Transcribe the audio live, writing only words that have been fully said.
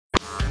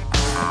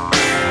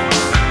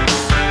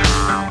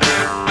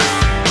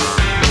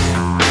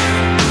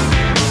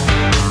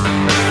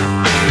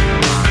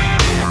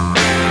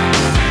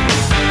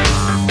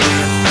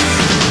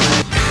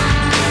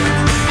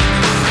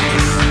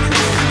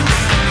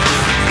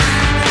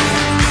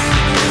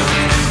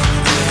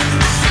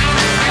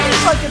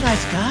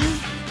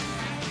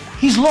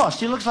He's lost.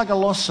 He looks like a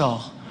lost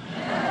soul.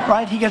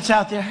 Right? He gets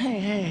out there,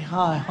 hey,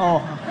 hi,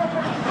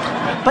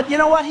 oh. But you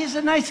know what? He's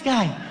a nice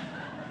guy.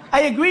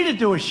 I agreed to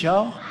do a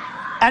show.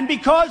 And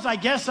because I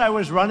guess I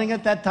was running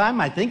at that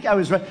time, I think I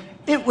was running,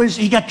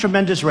 he got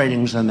tremendous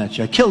ratings on that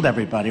show. Killed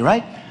everybody,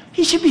 right?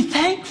 He should be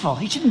thankful.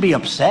 He shouldn't be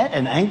upset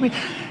and angry.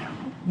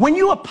 When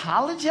you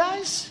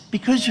apologize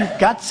because you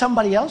got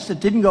somebody else that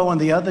didn't go on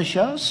the other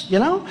shows, you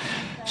know?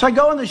 So I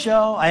go on the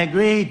show, I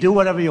agree, do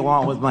whatever you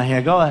want with my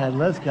hair. Go ahead,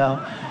 let's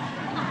go.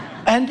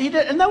 And he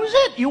did, and that was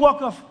it. You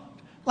walk off.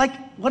 Like,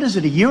 what is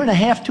it, a year and a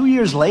half, 2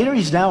 years later,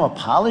 he's now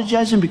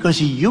apologizing because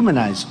he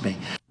humanized me.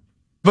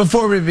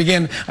 Before we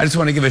begin, I just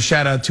want to give a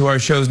shout out to our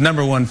show's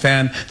 #1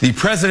 fan, the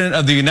President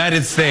of the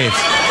United States.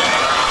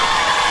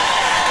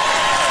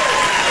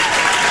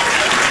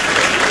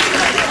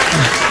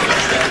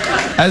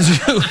 As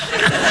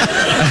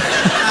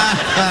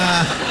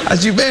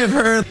you may have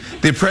heard,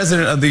 the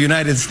President of the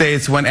United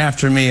States went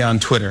after me on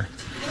Twitter.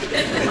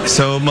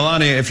 So,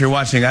 Melania, if you're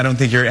watching, I don't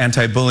think your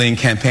anti-bullying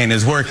campaign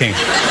is working.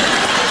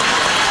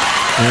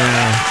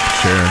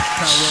 Yeah,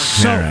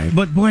 sure. So, right.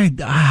 But boy,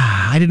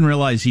 I didn't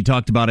realize he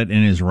talked about it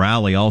in his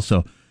rally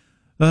also.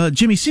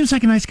 Jimmy seems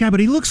like a nice guy, but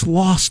he looks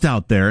lost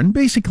out there, and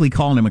basically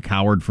calling him a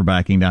coward for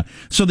backing down.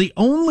 So the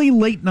only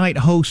late night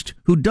host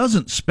who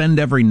doesn't spend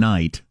every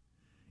night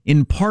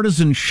in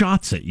partisan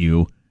shots at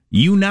you,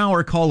 you now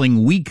are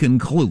calling weak and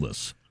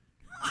clueless.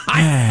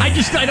 I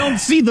don't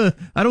see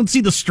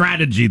the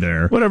strategy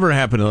there. Whatever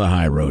happened to the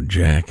high road,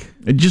 Jack?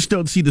 I just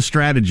don't see the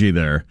strategy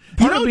there.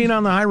 Part of being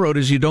on the high road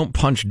is you don't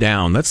punch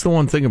down. That's the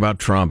one thing about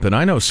Trump, and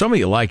I know some of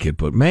you like it,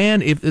 but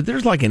man, if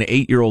there's like an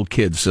 8-year-old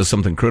kid says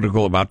something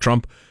critical about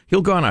Trump,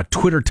 he'll go on a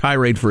Twitter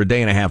tirade for a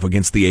day and a half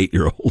against the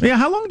 8-year-old. Yeah,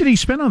 how long did he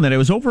spend on that? It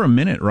was over a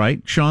minute,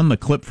 right, Sean, the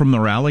clip from the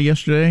rally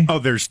yesterday? Oh,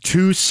 there's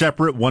 2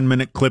 separate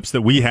 1-minute clips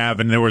that we have,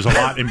 and there was a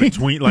lot in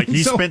between. Like,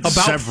 he spent about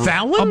several...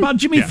 Fallon? About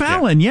Jimmy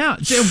Fallon, yeah.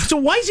 So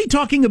why is he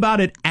talking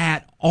about it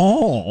at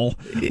all,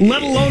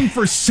 let alone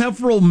for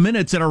several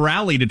minutes at a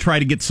rally to try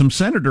to get some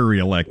senator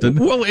reelected?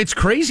 Well, it's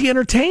crazy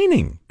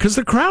entertaining because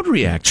the crowd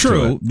reacts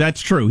to it.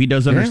 That's true. He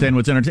does understand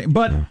what's entertaining.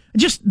 But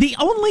just the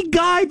only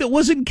guy that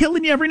wasn't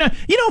killing you every night.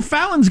 You know,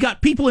 Fallon's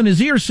got people in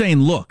his ear saying,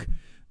 look,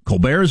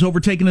 Colbert has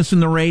overtaken us in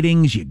the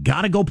ratings. You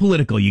got to go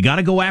political. You got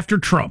to go after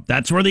Trump.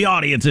 That's where the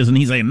audience is. And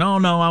he's saying, no,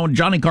 I want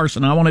Johnny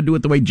Carson. I want to do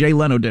it the way Jay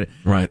Leno did it.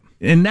 Right.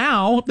 And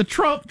now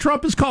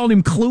Trump is calling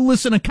him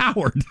clueless and a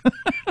coward.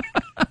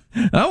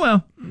 Oh,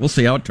 well, we'll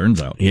see how it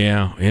turns out.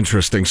 Yeah,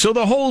 interesting. So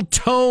the whole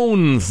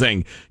tone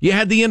thing. You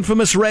had the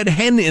infamous Red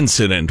Hen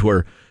incident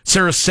where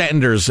Sarah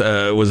Sanders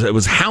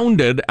was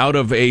hounded out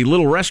of a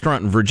little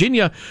restaurant in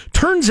Virginia.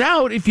 Turns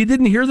out, if you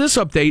didn't hear this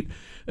update,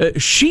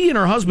 she and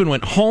her husband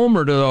went home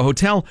or to the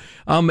hotel,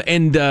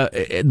 and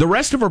the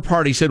rest of her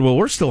party said, well,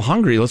 we're still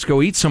hungry. Let's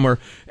go eat somewhere.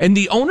 And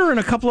the owner and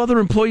a couple other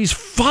employees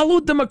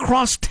followed them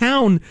across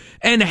town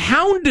and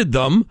hounded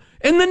them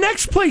in the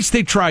next place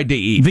they tried to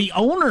eat. The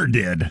owner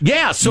did?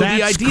 Yeah, so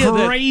that's the idea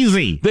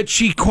crazy. That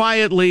she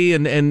quietly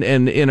and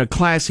in a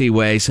classy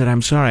way said,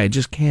 I'm sorry, I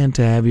just can't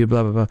have you,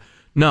 blah, blah, blah.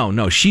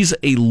 No, she's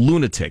a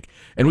lunatic.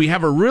 And we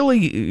have a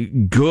really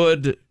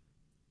good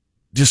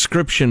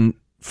description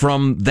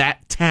from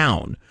that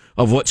town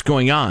of what's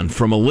going on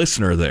from a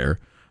listener there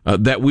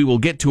that we will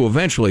get to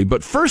eventually.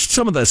 But first,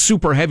 some of the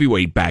super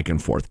heavyweight back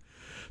and forth.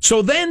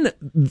 So then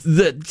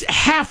the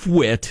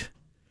half-wit,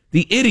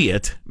 the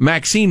idiot,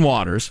 Maxine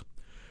Waters,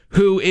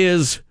 who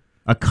is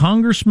a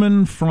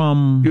congressman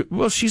from...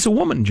 Well, she's a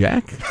woman,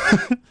 Jack.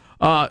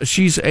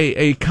 She's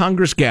a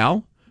Congress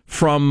gal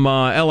from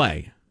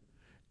L.A.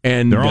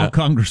 And they're all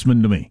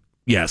congressmen to me.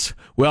 Yes.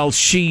 Well,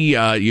 she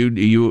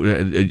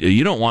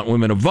you don't want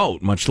women to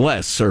vote, much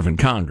less serve in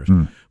Congress.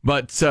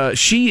 But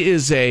she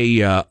is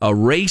a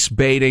race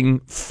baiting,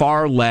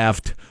 far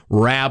left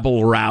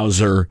rabble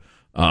rouser.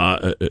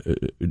 Dope,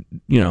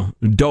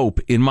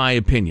 in my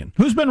opinion.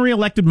 Who's been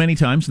reelected many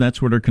times, and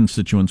that's what her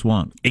constituents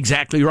want.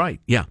 Exactly right,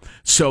 yeah.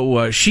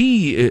 So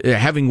she,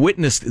 having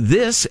witnessed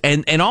this,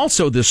 and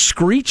also the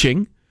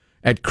screeching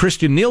at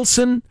Christian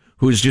Nielsen,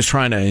 who's just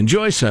trying to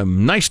enjoy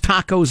some nice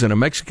tacos in a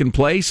Mexican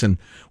place, and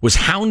was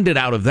hounded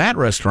out of that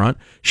restaurant,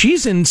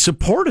 she's in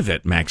support of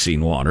it,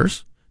 Maxine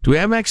Waters. Do we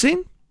have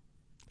Maxine?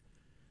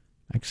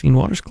 Maxine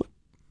Waters clip?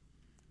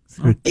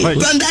 From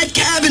that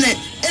cabinet,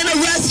 in a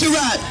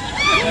restaurant,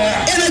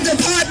 in a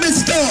department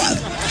store,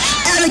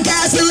 at a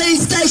gasoline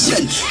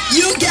station,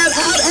 you get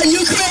out and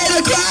you create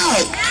a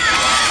crowd,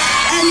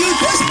 and you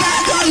push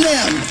back on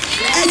them,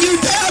 and you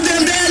tell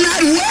them they're not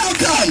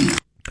welcome.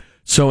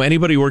 So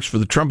anybody who works for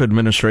the Trump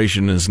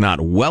administration is not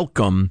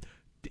welcome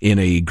in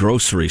a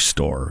grocery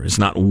store, is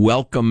not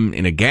welcome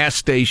in a gas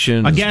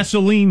station, a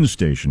gasoline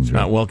station, is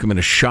not welcome in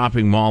a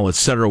shopping mall,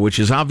 etc., which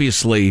is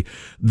obviously,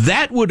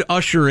 that would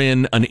usher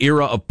in an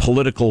era of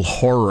political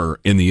horror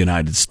in the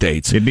United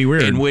States. It'd be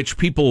weird.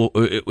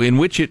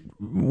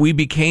 We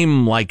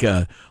became like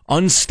a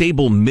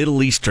unstable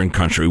Middle Eastern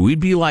country. We'd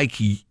be like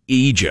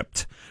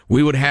Egypt.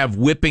 We would have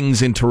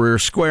whippings in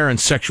Tahrir Square and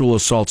sexual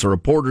assaults of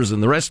reporters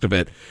and the rest of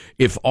it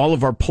if all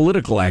of our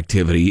political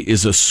activity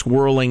is a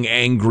swirling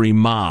angry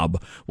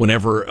mob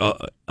whenever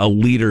a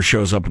leader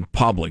shows up in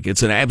public.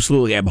 It's an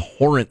absolutely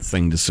abhorrent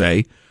thing to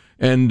say.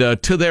 And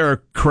to their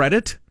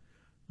credit,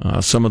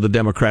 some of the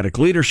Democratic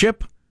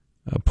leadership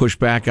pushed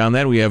back on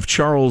that. We have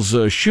Charles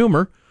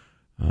Schumer,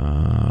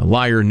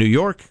 liar in New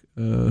York,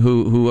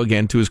 who,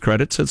 again, to his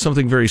credit, said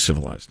something very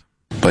civilized.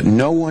 But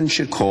no one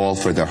should call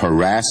for the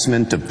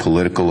harassment of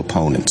political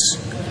opponents.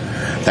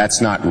 That's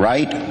not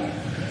right.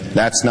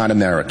 That's not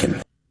American.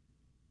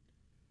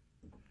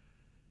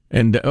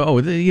 And,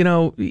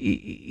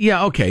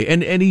 yeah, okay.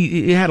 And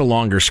he had a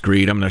longer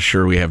screed. I'm not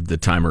sure we have the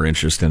time or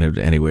interest in it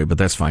anyway, but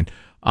that's fine.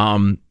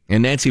 And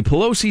Nancy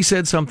Pelosi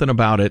said something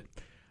about it.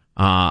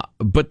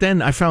 But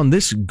then I found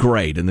this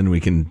great, and then we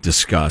can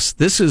discuss.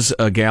 This is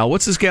a gal.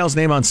 What's this gal's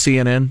name on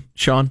CNN,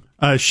 Sean?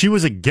 She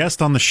was a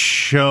guest on the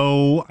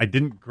show. I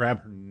didn't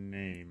grab her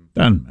name.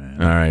 Done,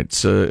 man. All right.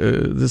 So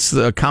this is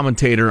a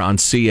commentator on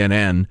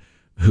CNN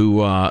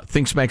who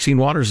thinks Maxine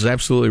Waters is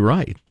absolutely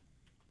right.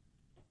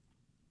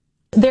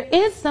 There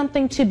is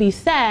something to be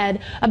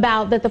said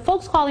about that the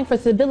folks calling for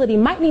civility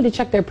might need to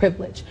check their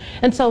privilege.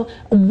 And so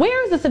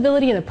where is the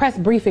civility in the press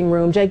briefing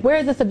room, Jake? Where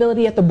is the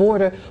civility at the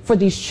border for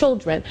these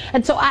children?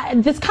 And so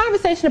this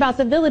conversation about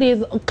civility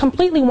is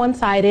completely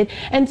one-sided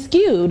and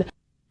skewed.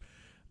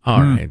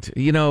 All right.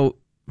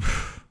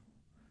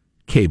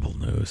 Cable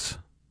news.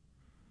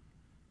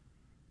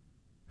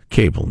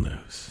 Cable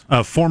news.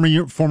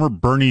 Former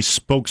Bernie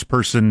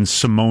spokesperson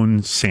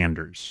Simone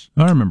Sanders.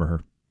 I remember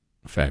her.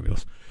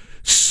 Fabulous.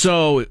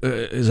 So,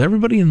 is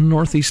everybody in the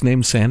Northeast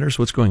named Sanders?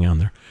 What's going on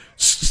there?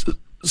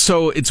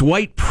 So, it's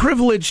white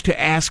privilege to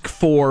ask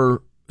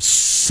for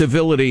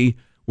civility,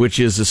 which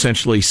is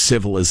essentially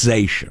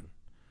civilization.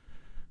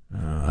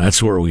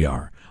 That's where we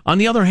are. On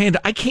the other hand,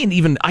 I can't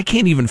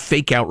even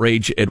fake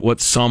outrage at what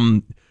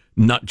some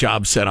nut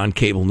job said on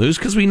cable news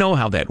because we know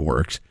how that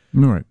works.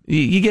 All right.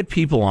 You get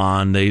people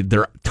on,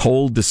 they're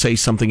told to say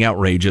something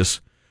outrageous.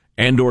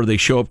 And or they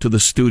show up to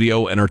the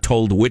studio and are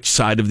told which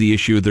side of the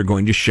issue they're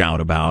going to shout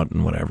about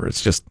and whatever.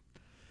 It's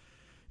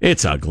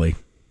ugly.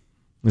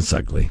 It's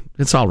ugly.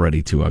 It's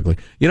already too ugly.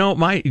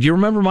 Do you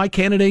remember my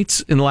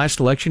candidates in the last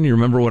election? You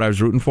remember what I was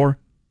rooting for?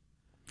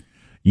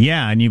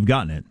 Yeah, and you've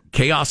gotten it.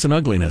 Chaos and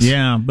ugliness.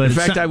 Yeah, but in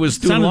fact, I was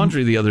doing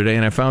laundry the other day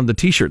and I found the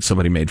T-shirt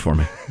somebody made for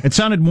me. It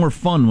sounded more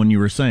fun when you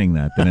were saying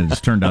that than it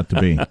has turned out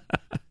to be.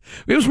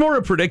 It was more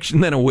a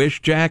prediction than a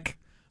wish, Jack.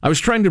 I was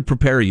trying to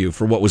prepare you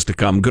for what was to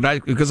come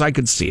because I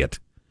could see it.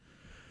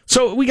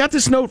 So we got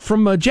this note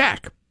from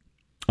Jack,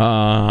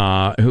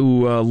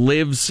 who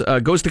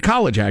goes to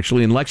college,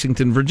 actually, in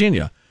Lexington,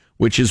 Virginia,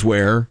 which is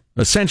where,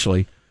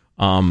 essentially,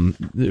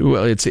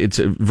 it's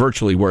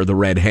virtually where the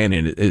Red Hen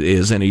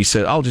is. And he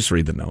said, I'll just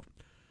read the note.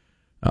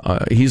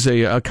 He's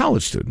a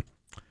college student.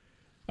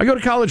 I go to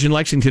college in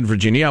Lexington,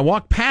 Virginia. I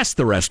walk past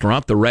the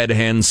restaurant, the Red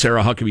Hen,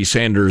 Sarah Huckabee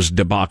Sanders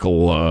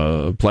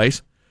debacle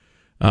place,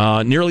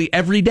 nearly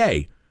every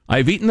day.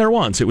 I've eaten there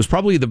once. It was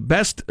probably the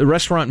best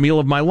restaurant meal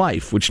of my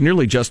life, which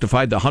nearly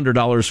justified the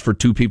 $100 for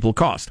two people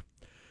cost.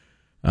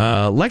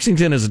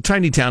 Lexington is a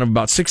tiny town of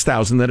about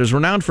 6,000 that is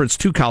renowned for its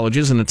two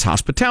colleges and its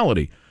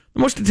hospitality. The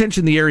most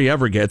attention the area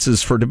ever gets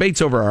is for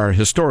debates over our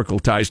historical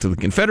ties to the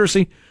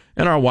Confederacy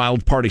and our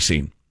wild party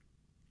scene.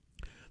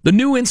 The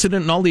new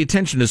incident and all the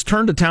attention has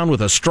turned a town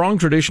with a strong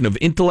tradition of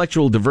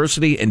intellectual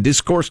diversity and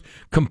discourse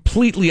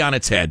completely on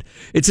its head.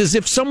 It's as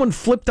if someone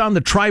flipped on the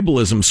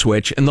tribalism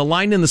switch and the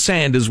line in the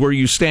sand is where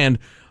you stand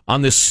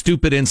on this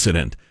stupid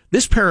incident.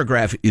 This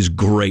paragraph is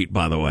great,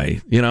 by the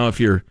way. If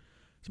you're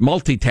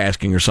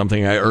multitasking or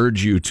something, I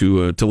urge you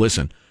to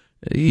listen.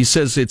 He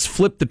says it's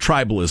flipped the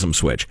tribalism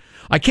switch.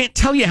 I can't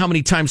tell you how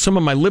many times some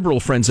of my liberal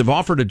friends have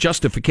offered a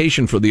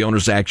justification for the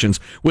owner's actions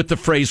with the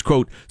phrase,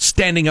 quote,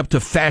 standing up to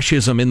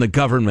fascism in the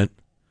government.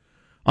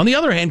 On the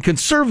other hand,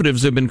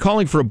 conservatives have been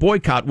calling for a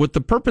boycott with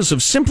the purpose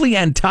of simply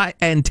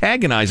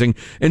antagonizing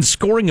and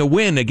scoring a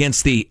win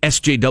against the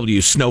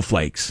SJW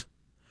snowflakes.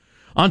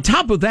 On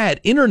top of that,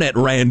 internet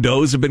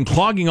randos have been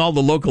clogging all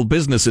the local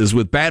businesses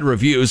with bad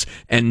reviews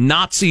and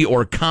Nazi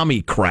or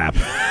commie crap.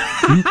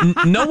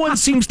 No one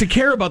seems to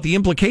care about the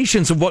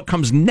implications of what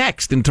comes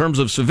next in terms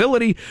of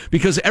civility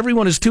because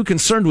everyone is too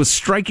concerned with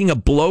striking a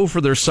blow for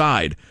their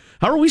side.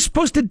 How are we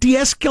supposed to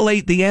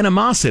de-escalate the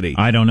animosity?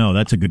 I don't know.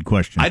 That's a good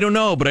question. I don't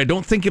know, but I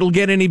don't think it'll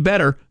get any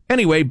better.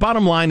 Anyway,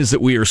 bottom line is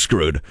that we are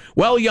screwed.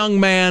 Well, young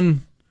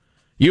man,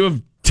 you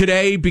have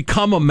today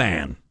become a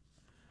man.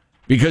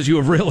 Because you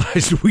have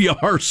realized we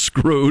are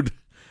screwed.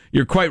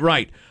 You're quite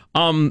right.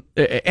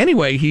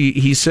 Anyway,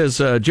 he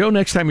says, Joe,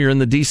 next time you're in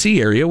the D.C.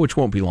 area, which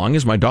won't be long,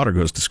 as my daughter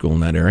goes to school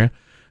in that area,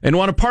 and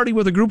want to party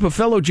with a group of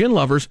fellow gin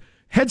lovers,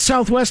 head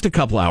southwest a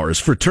couple hours.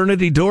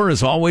 Fraternity door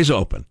is always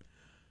open.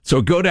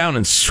 So go down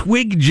and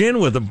swig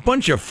gin with a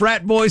bunch of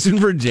frat boys in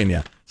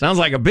Virginia. Sounds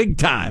like a big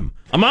time.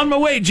 I'm on my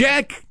way,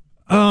 Jack.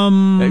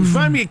 Hey,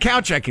 find me a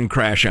couch I can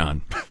crash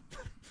on.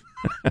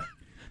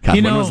 God,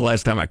 when was the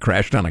last time I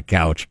crashed on a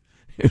couch?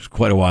 It was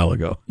quite a while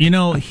ago. You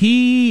know,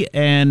 he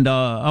and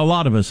a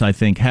lot of us, I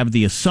think, have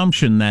the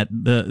assumption that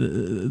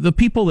the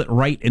people that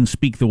write and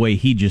speak the way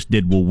he just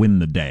did will win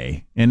the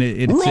day, and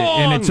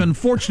it's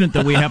unfortunate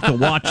that we have to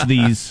watch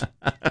these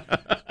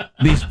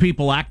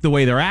people act the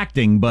way they're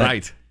acting. But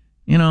right.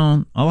 You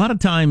know, a lot of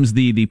times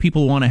the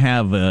people who want to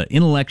have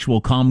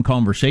intellectual, calm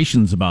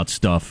conversations about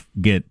stuff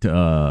get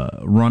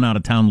run out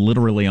of town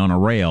literally on a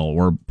rail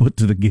or put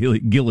to the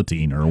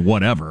guillotine or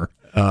whatever.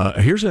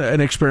 Here's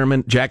an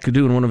experiment Jack could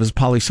do in one of his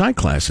poli-sci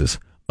classes.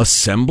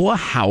 Assemble a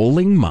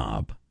howling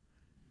mob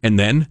and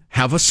then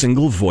have a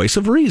single voice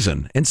of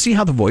reason and see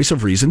how the voice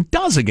of reason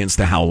does against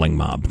the howling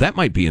mob. That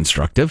might be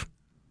instructive.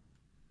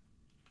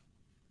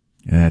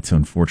 Yeah, that's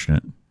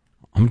unfortunate.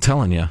 I'm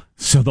telling you.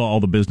 So all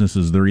the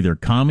businesses, they're either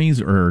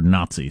commies or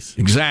Nazis.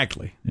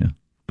 Exactly. Yeah.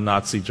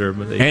 Nazi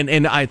Germany.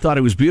 And I thought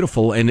it was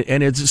beautiful, and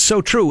it's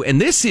so true. And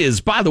this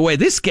is, by the way,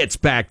 this gets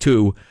back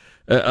to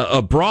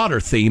a broader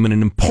theme and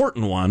an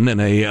important one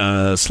and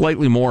a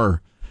slightly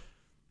more,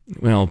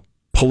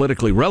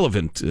 politically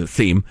relevant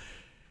theme.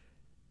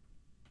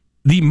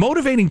 The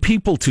motivating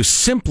people to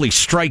simply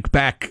strike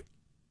back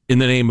in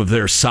the name of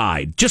their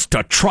side, just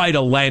to try to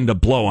land a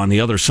blow on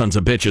the other sons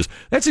of bitches.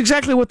 That's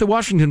exactly what the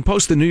Washington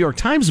Post and New York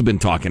Times have been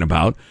talking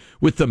about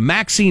with the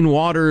Maxine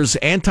Waters,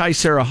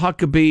 anti-Sarah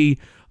Huckabee,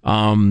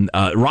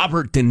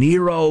 Robert De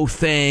Niro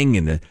thing,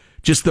 and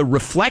just the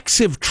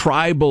reflexive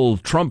tribal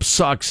Trump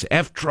sucks,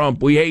 F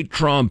Trump, we hate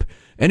Trump,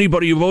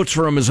 anybody who votes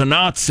for him is a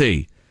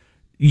Nazi.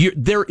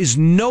 There is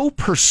no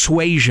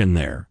persuasion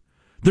there.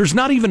 There's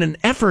not even an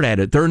effort at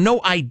it. There are no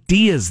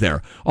ideas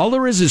there. All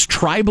there is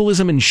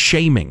tribalism and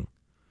shaming.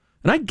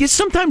 And I guess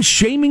sometimes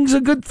shaming's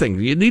a good thing.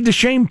 You need to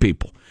shame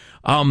people.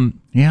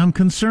 Yeah, I'm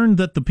concerned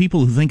that the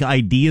people who think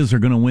ideas are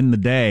going to win the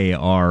day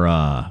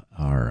are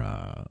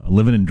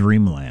living in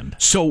dreamland.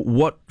 So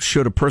what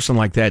should a person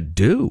like that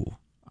do?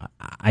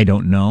 I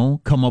don't know.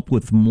 Come up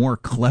with more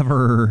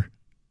clever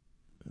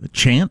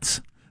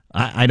chants?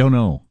 I don't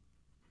know.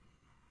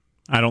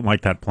 I don't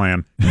like that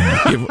plan.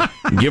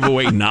 Give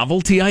away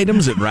novelty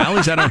items at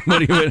rallies?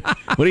 What do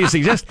you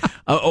suggest?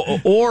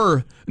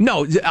 Or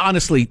no,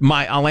 honestly,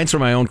 I'll answer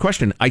my own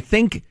question. I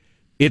think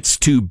it's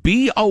to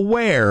be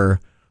aware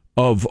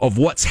of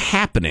what's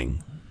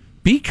happening.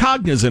 Be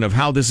cognizant of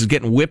how this is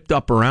getting whipped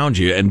up around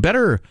you, and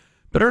better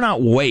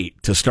not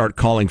wait to start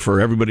calling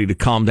for everybody to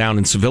calm down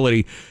in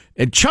civility.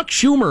 And Chuck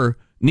Schumer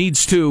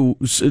needs to,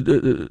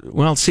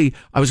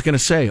 I was going to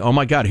say, oh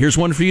my God, here's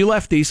one for you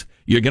lefties.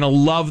 You're going to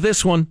love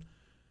this one.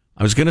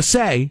 I was going to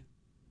say,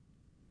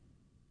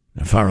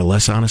 if I were a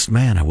less honest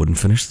man, I wouldn't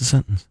finish the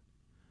sentence.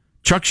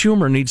 Chuck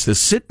Schumer needs to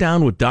sit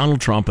down with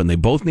Donald Trump, and they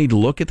both need to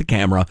look at the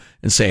camera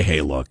and say,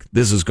 hey, look,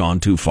 this has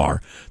gone too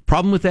far.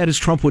 Problem with that is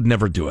Trump would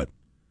never do it,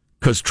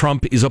 because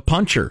Trump is a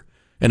puncher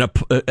and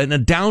a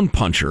down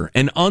puncher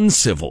and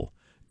uncivil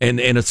and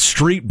a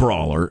street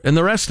brawler and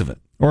the rest of it.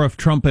 Or if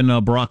Trump and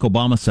Barack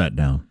Obama sat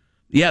down.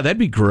 Yeah, that'd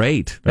be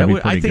great.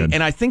 Good.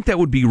 And I think that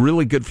would be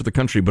really good for the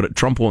country, but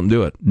Trump won't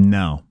do it.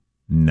 No.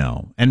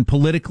 And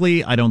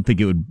politically, I don't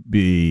think it would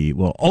be,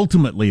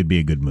 ultimately it'd be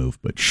a good move,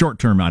 but short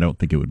term, I don't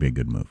think it would be a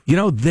good move. You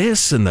know,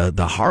 this and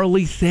the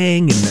Harley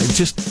thing, and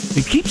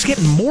it keeps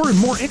getting more and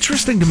more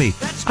interesting to me.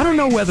 I don't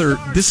know whether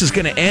this is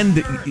going to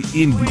end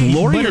in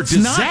glory or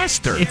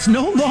disaster. It's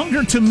no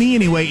longer, to me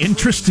anyway,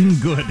 interesting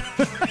good.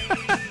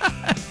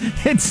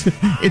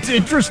 It's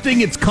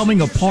interesting, it's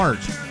coming apart.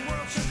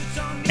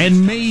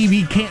 And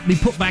maybe can't be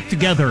put back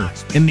together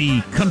in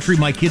the country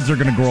my kids are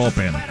going to grow up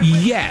in.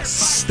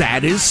 Yes,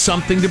 that is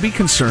something to be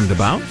concerned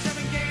about.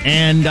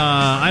 And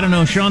I don't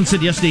know. Sean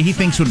said yesterday he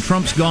thinks when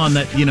Trump's gone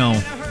that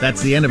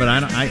that's the end of it.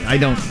 I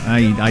don't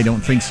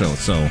think so.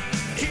 So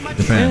it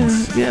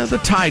depends. Yeah, the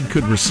tide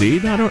could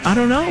recede. I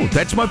don't know.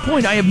 That's my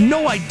point. I have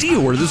no idea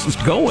where this is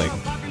going.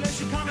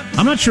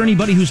 I'm not sure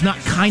anybody who's not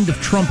kind of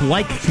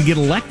Trump-like could get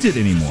elected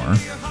anymore.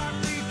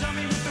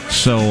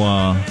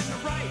 So.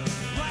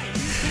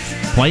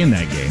 Playing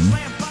that game.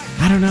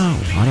 I don't know.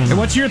 And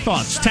what's your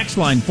thoughts? Text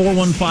line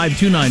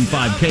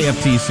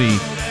 415-295-KFTC.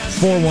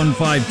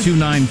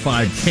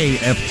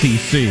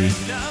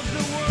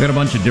 415-295-KFTC. We got a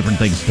bunch of different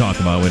things to talk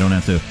about. We don't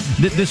have to.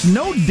 This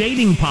no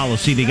dating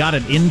policy they got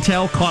at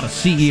Intel caught a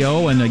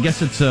CEO, and I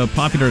guess it's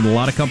popular at a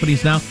lot of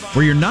companies now,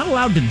 where you're not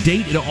allowed to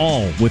date at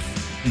all with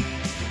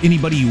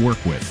anybody you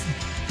work with.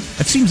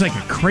 That seems like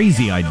a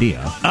crazy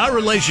idea. Our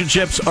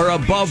relationships are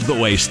above the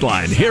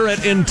waistline here at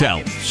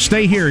Intel.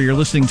 Stay here. You're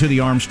listening to the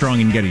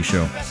Armstrong and Getty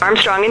Show.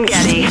 Armstrong and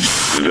Getty.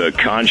 The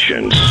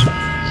conscience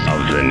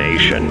of the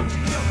nation.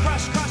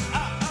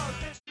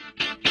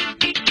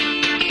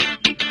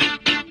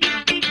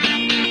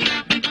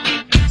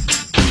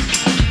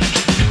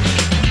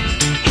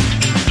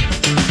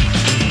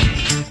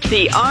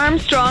 The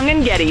Armstrong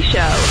and Getty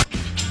Show.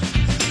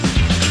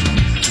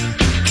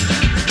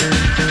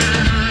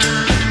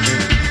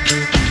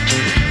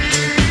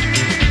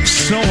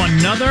 So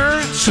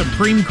another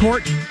Supreme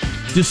Court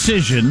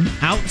decision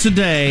out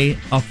today,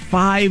 a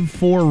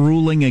 5-4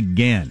 ruling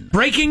again.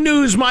 Breaking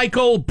news,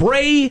 Michael.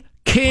 Breaking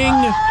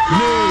news.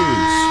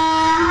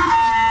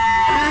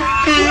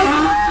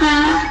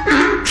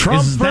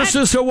 Trump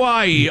versus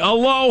Hawaii.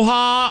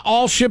 Aloha,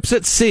 all ships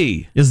at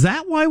sea. Is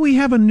that why we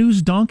have a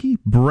news donkey?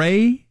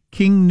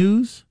 Breaking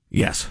news?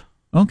 Yes.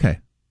 Okay.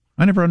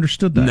 I never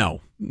understood that.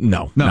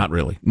 No, not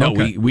really. No,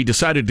 okay. we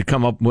decided to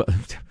come up with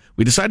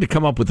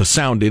a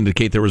sound to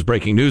indicate there was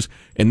breaking news,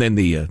 and then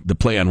the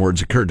play on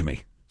words occurred to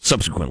me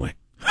subsequently.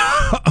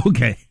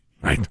 Okay.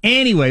 Right.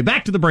 Anyway,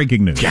 back to the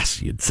breaking news.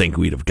 Yes, you'd think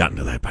we'd have gotten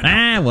to that by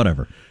now.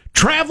 Whatever.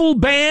 Travel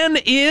ban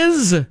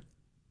is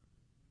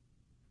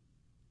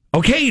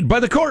okayed by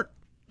the court.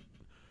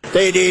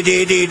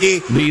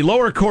 The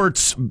lower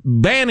court's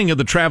banning of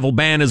the travel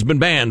ban has been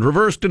banned,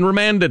 reversed, and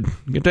remanded.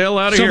 Get the hell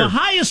out of here. So the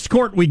highest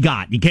court we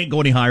got, you can't go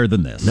any higher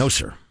than this. No,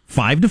 sir.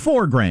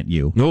 5-4 grant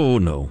you.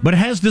 No. But it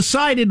has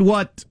decided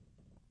what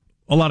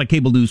a lot of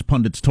cable news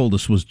pundits told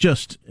us was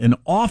just an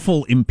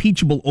awful,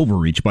 impeachable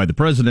overreach by the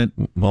president.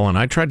 Well, and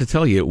I tried to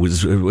tell you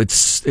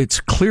it's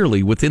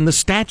clearly within the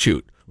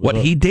statute what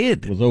he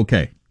did. Was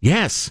okay.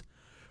 Yes.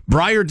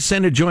 Breyer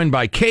dissented, joined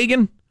by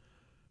Kagan.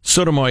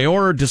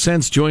 Sotomayor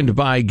dissents, joined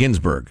by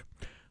Ginsburg.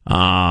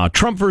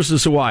 Trump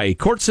versus Hawaii.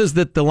 Court says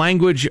that the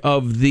language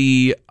of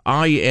the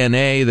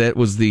INA, that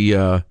was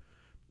the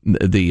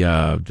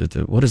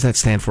what does that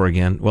stand for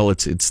again? Well,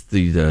 it's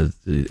the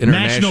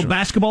National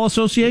Basketball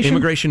Association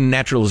Immigration and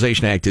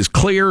Naturalization Act is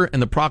clear,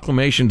 and the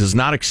proclamation does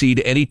not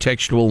exceed any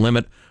textual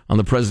limit on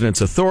the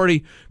president's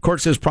authority. Court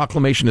says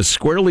proclamation is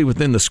squarely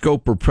within the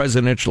scope of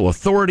presidential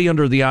authority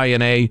under the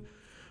INA.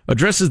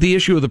 Addresses the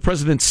issue of the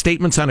president's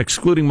statements on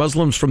excluding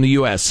Muslims from the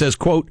U.S., says,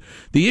 quote,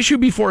 the issue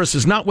before us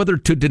is not whether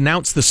to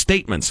denounce the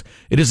statements.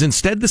 It is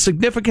instead the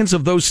significance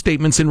of those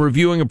statements in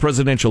reviewing a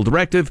presidential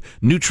directive,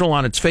 neutral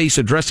on its face,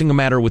 addressing a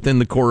matter within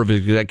the core of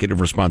executive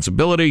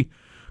responsibility.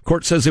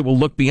 Court says it will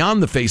look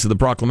beyond the face of the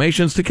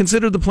proclamations to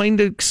consider the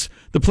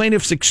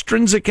plaintiff's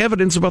extrinsic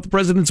evidence about the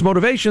president's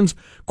motivations,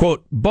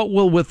 quote, but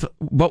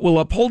will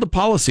uphold a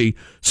policy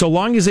so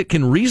long as it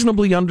can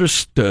reasonably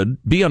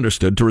be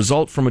understood to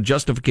result from a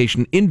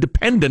justification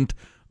independent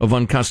of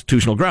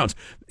unconstitutional grounds.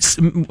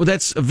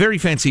 That's a very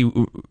fancy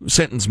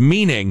sentence,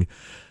 meaning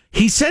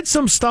he said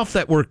some stuff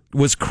that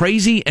was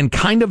crazy and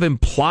kind of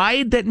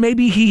implied that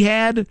maybe he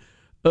had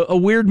a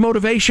weird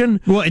motivation.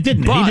 Well, it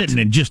didn't. He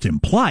didn't just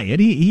imply it.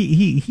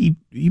 He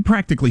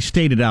practically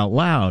stated out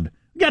loud,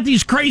 "We got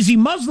these crazy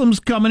Muslims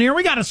coming here.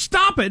 We got to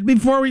stop it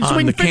so we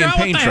can figure out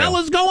what the hell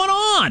is going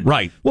on."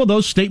 Right. Well,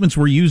 those statements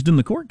were used in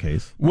the court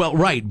case. Well,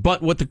 right.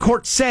 But what the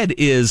court said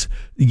is,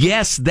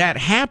 yes, that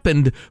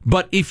happened.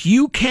 But if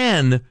you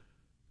can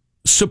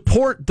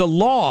support the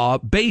law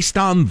based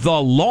on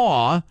the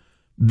law,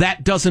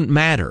 that doesn't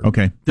matter.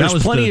 Okay. There's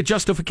plenty of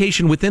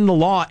justification within the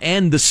law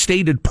and the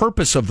stated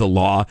purpose of the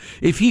law.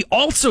 If he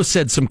also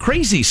said some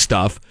crazy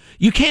stuff,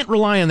 you can't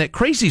rely on that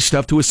crazy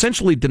stuff to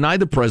essentially deny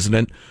the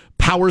president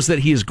powers that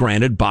he is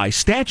granted by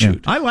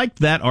statute. Yeah. I liked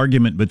that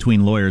argument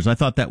between lawyers. I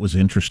thought that was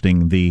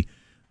interesting. The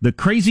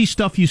crazy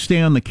stuff you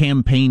say on the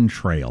campaign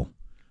trail,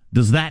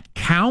 does that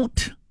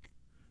count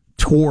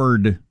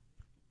toward,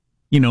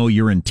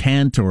 your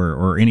intent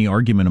or any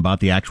argument about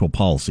the actual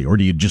policy, or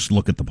do you just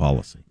look at the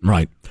policy?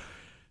 Right.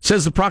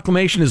 Says the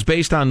proclamation is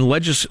based on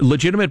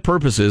legitimate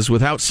purposes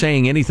without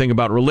saying anything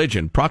about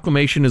religion.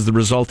 Proclamation is the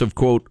result of,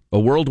 quote, a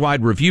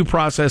worldwide review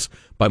process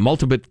by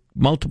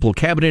multiple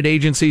cabinet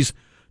agencies.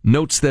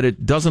 Notes that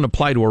it doesn't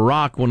apply to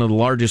Iraq, one of the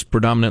largest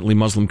predominantly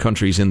Muslim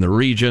countries in the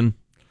region.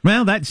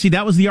 Well,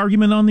 that was the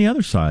argument on the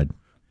other side.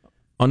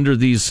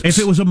 If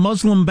it was a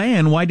Muslim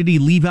ban, why did he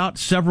leave out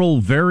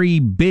several very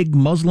big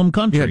Muslim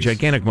countries? Yeah,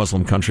 gigantic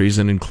Muslim countries,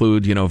 and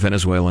include,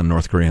 Venezuela and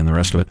North Korea and the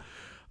rest of it.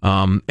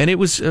 And it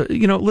was,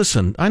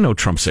 listen, I know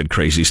Trump said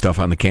crazy stuff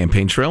on the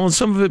campaign trail, and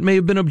some of it may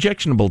have been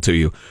objectionable to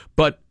you,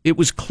 but it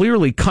was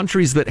clearly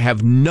countries that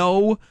have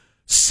no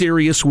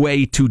serious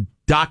way to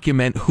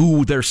document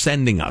who they're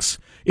sending us.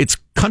 It's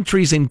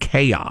countries in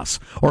chaos,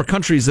 or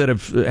countries that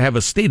have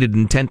a stated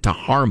intent to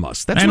harm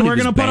us. That's and what we're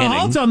going to put a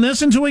halt on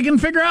this until we can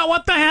figure out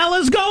what the hell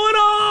is going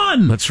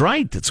on. That's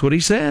right. That's what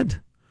he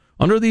said.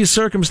 Under these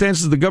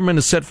circumstances, the government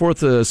has set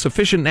forth a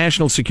sufficient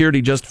national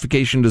security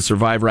justification to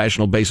survive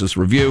rational basis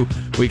review.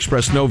 We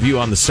express no view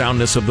on the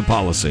soundness of the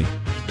policy.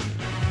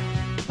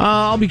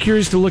 I'll be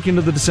curious to look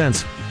into the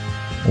dissents.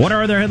 What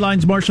are other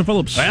headlines, Marshall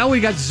Phillips? Well, we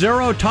got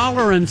zero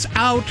tolerance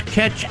out,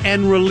 catch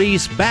and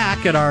release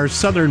back at our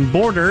southern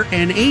border,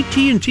 and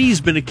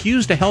AT&T's been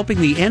accused of helping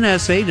the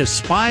NSA to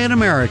spy on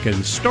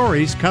Americans.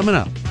 Stories coming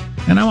up.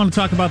 And I want to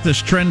talk about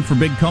this trend for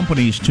big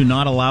companies to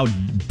not allow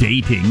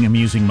dating, I'm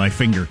using my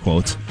finger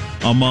quotes,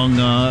 among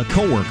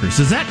coworkers.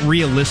 Is that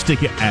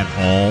realistic at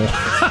all?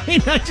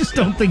 I just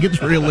don't think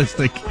it's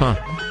realistic. So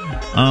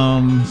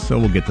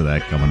we'll get to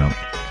that coming up.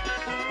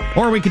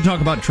 Or we can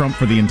talk about Trump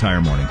for the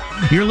entire morning.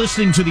 You're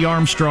listening to the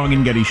Armstrong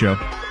and Getty Show.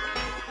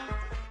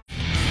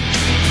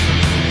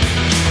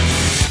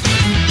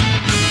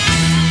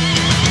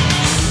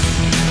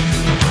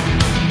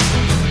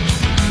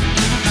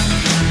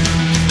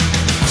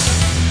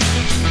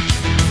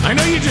 I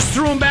know you just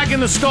threw him back in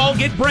the stall.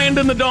 Get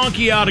Brandon the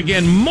donkey out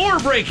again. More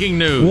breaking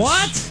news.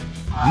 What?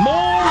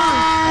 More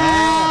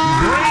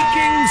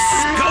breaking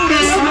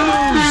SCOTUS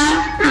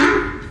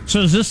news. So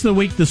is this the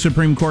week the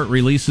Supreme Court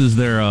releases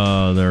their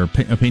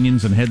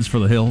opinions and heads for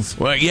the hills?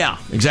 Well, yeah,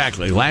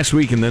 exactly. Last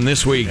week and then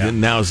this week,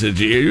 and now it's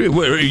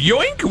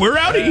yoink, we're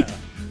outie.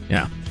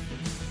 Yeah.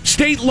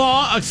 State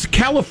law,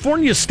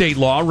 California state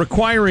law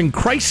requiring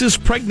crisis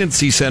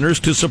pregnancy centers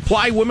to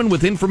supply women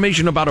with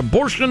information about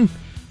abortion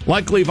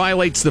likely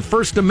violates the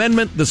First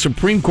Amendment. The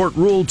Supreme Court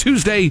ruled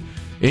Tuesday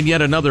in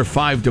yet another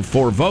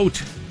 5-4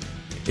 vote.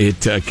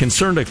 It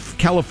concerned a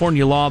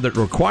California law that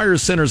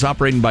requires centers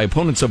operating by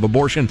opponents of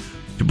abortion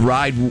to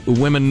provide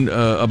women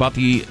about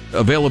the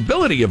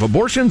availability of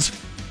abortions,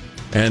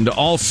 and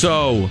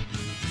also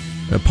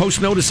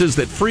post notices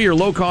that free or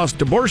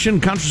low-cost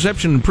abortion,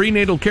 contraception, and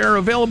prenatal care are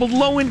available to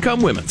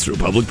low-income women through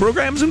public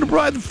programs, and to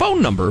provide the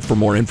phone number for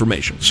more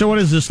information. So what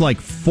is this, like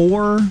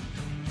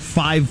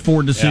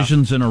 5-4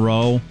 decisions in a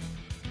row?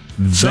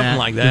 Something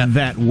like that.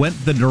 That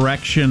went the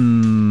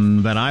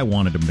direction that I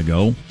wanted them to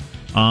go.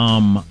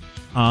 How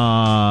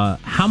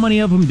many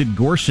of them did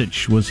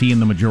Gorsuch, was he in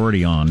the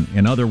majority on?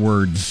 In other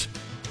words,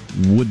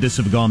 would this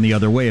have gone the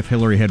other way if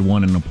Hillary had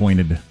won and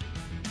appointed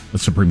a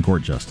Supreme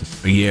Court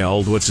justice? Yeah,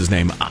 what's his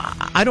name?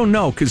 I don't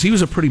know, because he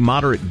was a pretty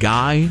moderate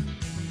guy.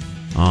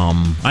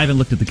 I haven't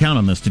looked at the count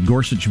on this. Did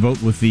Gorsuch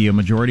vote with the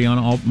majority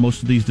on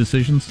most of these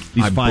decisions?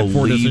 These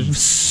 5-4 decisions?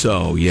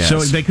 So, yes. So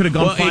they could have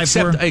gone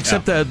 5-4?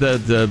 Except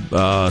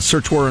the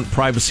search warrant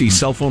privacy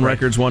cell phone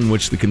records one,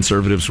 which the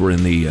conservatives were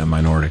in the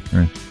minority.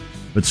 Right.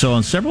 But so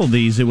on several of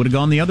these, it would have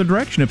gone the other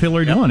direction if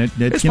Hillary had won.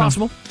 It's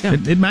possible.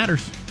 It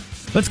matters.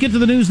 Let's get to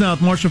the news now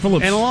with Marcia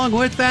Phillips. And along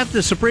with that,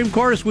 the Supreme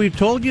Court, as we've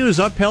told you, has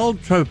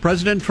upheld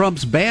President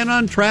Trump's ban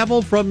on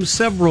travel from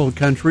several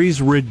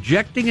countries,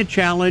 rejecting a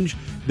challenge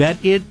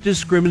that it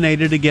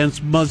discriminated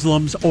against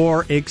Muslims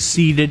or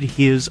exceeded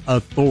his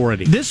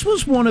authority. This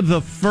was one of the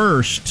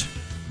first.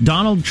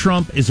 Donald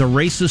Trump is a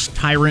racist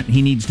tyrant.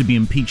 He needs to be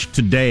impeached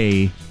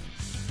today.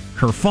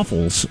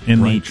 Kerfuffles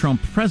in the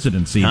Trump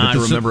presidency. I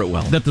remember it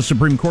well. That the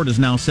Supreme Court has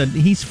now said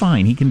he's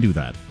fine. He can do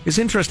that. It's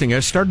interesting. I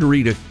started to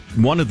read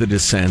one of the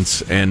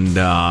dissents, and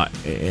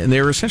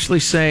they were essentially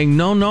saying,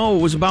 no,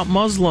 it was about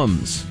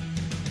Muslims.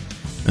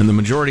 And the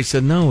majority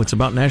said, no, it's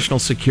about national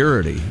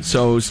security.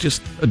 So it's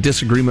just a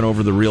disagreement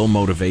over the real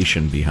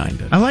motivation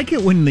behind it. I like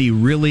it when the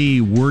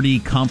really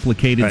wordy,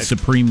 complicated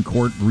Supreme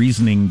Court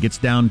reasoning gets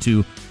down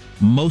to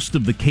most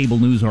of the cable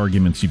news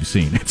arguments you've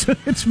seen.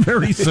 It's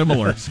very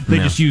similar. They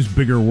just use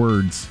bigger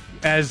words.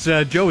 As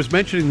Joe was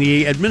mentioning,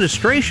 the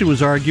administration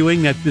was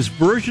arguing that this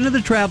version of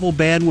the travel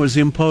ban was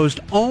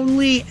imposed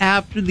only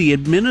after the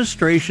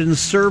administration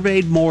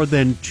surveyed more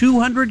than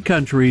 200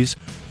 countries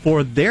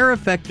for their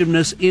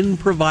effectiveness in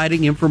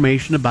providing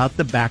information about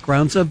the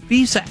backgrounds of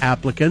visa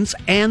applicants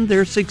and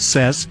their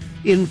success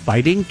in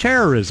fighting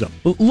terrorism.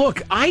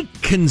 Look, I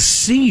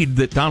concede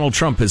that Donald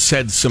Trump has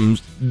said some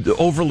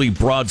overly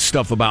broad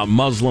stuff about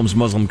Muslims,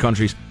 Muslim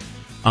countries.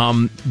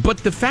 But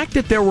the fact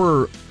that there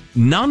were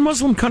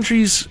non-Muslim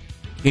countries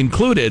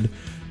included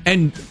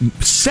and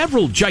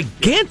several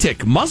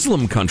gigantic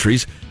Muslim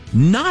countries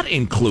not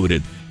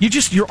included,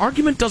 your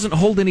argument doesn't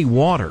hold any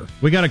water.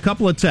 We got a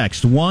couple of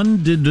texts.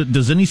 One,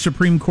 does any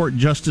Supreme Court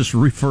justice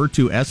refer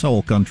to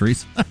S-hole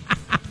countries?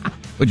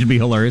 Which would be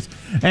hilarious.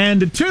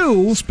 And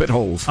two, spit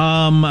holes.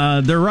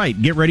 They're right.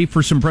 Get ready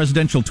for some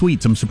presidential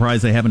tweets. I'm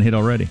surprised they haven't hit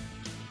already.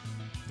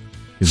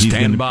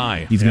 Stand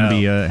by. He's going to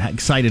be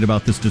excited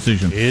about this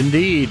decision.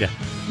 Indeed.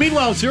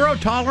 Meanwhile, zero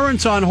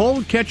tolerance on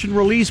hold, catch and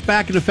release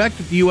back in effect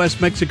at the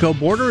U.S.-Mexico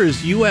border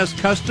as U.S.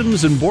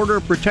 Customs and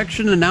Border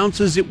Protection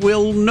announces it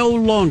will no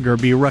longer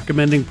be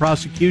recommending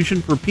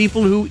prosecution for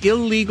people who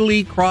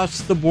illegally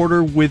cross the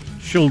border with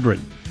children.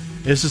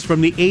 This is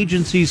from the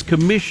agency's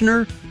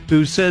commissioner,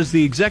 who says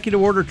the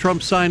executive order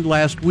Trump signed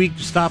last week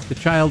to stop the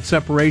child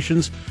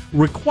separations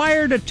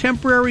required a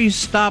temporary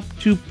stop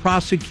to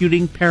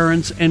prosecuting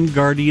parents and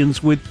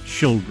guardians with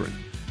children,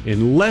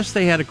 unless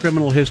they had a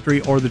criminal history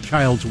or the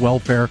child's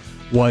welfare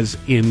was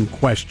in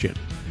question.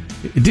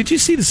 Did you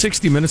see the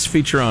 60 Minutes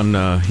feature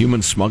on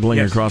human smuggling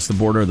across the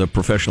border, the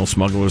professional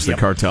smugglers, the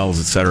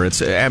cartels, etc.?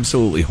 It's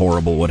absolutely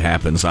horrible what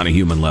happens on a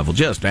human level,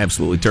 just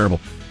absolutely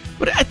terrible.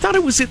 But I thought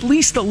it was at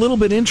least a little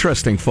bit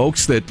interesting,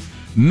 folks, that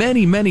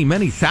many, many,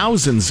 many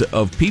thousands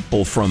of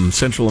people from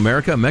Central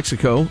America,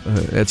 Mexico,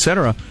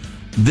 etc.,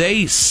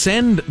 they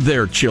send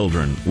their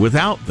children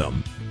without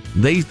them.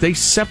 They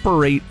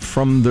separate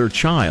from their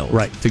child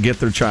to get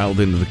their child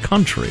into the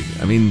country.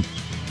 I mean,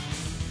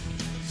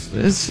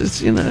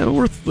 it's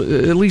worth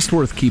at least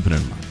worth keeping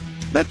in mind.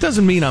 That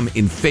doesn't mean I'm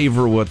in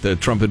favor of what the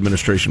Trump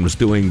administration was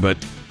doing,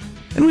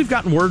 and we've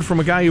gotten word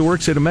from a guy who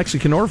works at a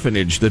Mexican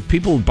orphanage that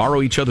people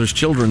borrow each other's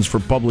children for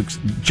public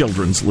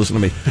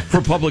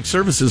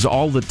services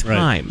all the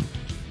time.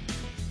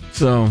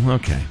 So,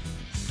 okay.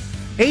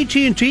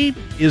 AT&T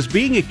is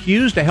being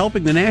accused of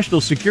helping the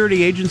National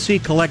Security Agency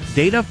collect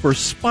data for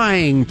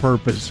spying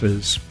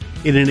purposes.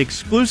 In an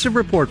exclusive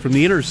report from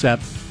The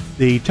Intercept,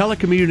 the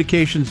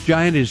telecommunications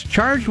giant is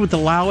charged with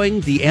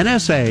allowing the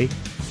NSA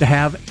to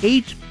have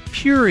 8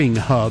 peering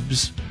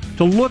hubs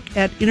to look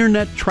at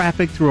internet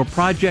traffic through a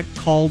project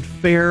called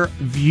Fair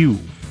View.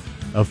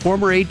 A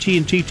former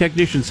AT&T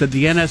technician said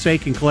the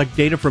NSA can collect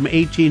data from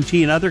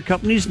AT&T and other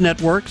companies'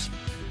 networks.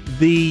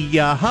 The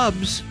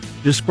hubs,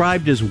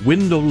 described as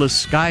windowless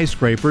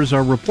skyscrapers,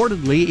 are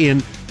reportedly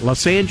in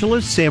Los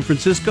Angeles, San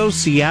Francisco,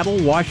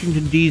 Seattle,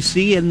 Washington,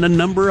 D.C., and a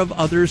number of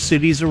other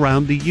cities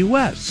around the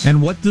U.S.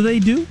 And what do they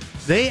do?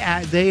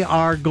 They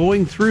are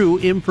going through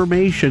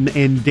information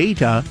and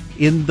data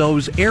in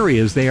those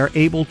areas. They are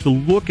able to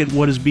look at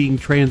what is being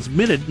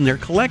transmitted, and they're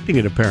collecting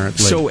it, apparently.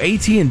 So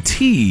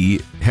AT&T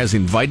has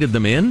invited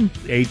them in?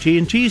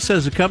 AT&T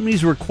says the company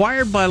is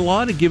required by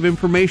law to give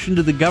information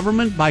to the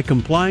government by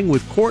complying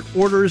with court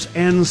orders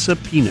and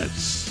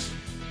subpoenas.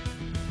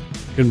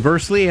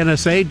 Conversely,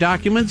 NSA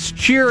documents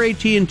cheer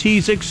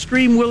AT&T's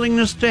extreme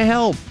willingness to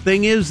help.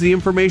 Thing is, the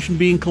information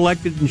being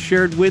collected and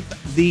shared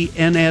with the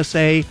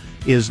NSA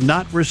is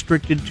not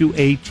restricted to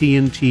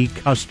AT&T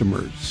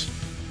customers.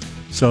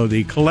 So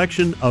the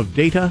collection of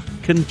data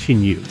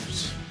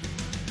continues.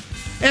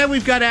 And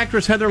we've got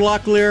actress Heather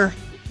Locklear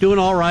doing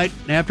all right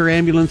after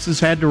ambulances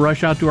had to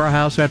rush out to our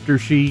house after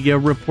she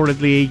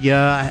reportedly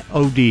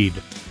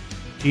OD'd.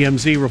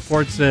 TMZ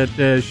reports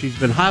that she's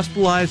been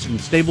hospitalized in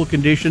stable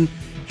condition.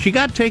 She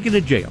got taken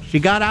to jail. She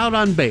got out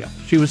on bail.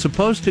 She was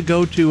supposed to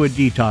go to a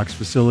detox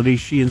facility.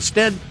 She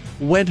instead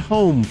went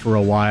home for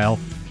a while,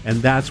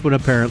 and that's when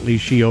apparently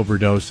she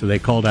overdosed, so they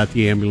called out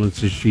the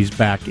ambulances. She's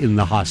back in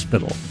the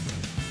hospital.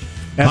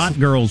 Hot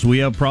girls, we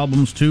have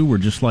problems too. We're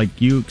just like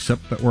you,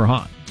 except that we're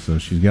hot. So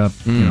she's got,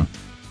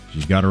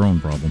 she's got her own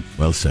problem.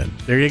 Well said.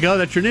 There you go.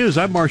 That's your news.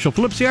 I'm Marshall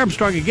Phillips, the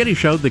Armstrong and Getty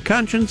Show, the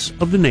conscience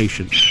of the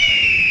nation.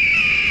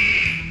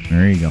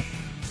 There you go.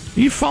 Are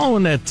you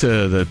following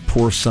that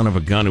poor son of a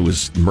gun who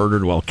was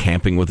murdered while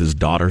camping with his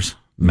daughters?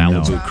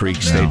 Malibu Creek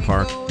State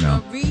Park?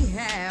 No.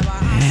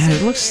 Yeah,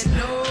 it looks,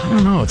 I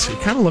don't know, it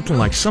kind of looked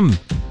like some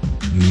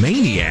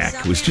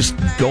maniac was just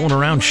going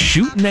around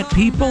shooting at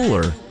people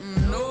or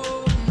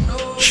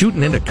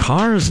shooting into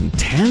cars and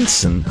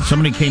tents. And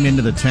somebody came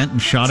into the tent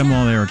and shot him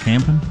while they were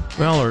camping?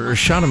 Well, or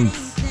shot him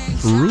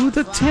through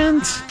the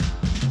tent.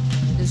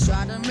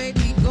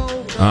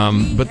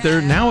 But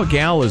there now a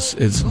gal has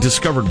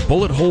discovered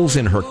bullet holes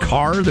in her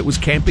car that was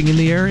camping in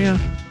the area.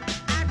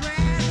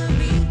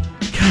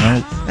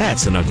 God,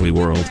 that's an ugly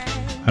world.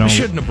 I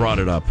shouldn't have brought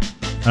it up.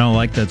 I don't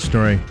like that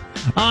story.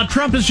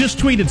 Trump has just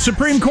tweeted,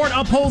 Supreme Court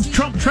upholds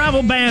Trump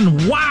travel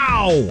ban.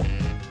 Wow!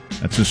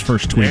 That's his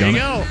first tweet. There you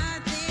go.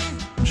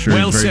 Sure,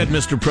 well said,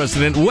 Mr.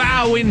 President.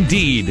 Wow,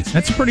 indeed.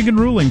 That's a pretty good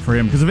ruling for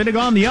him, because if it had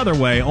gone the other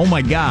way, oh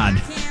my God,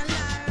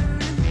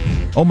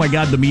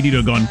 the media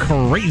would have gone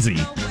crazy.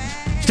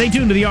 Stay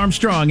tuned to the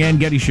Armstrong and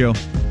Getty Show.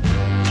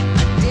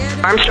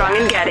 Armstrong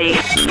and Getty.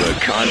 The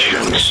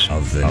conscience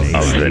of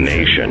the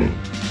nation.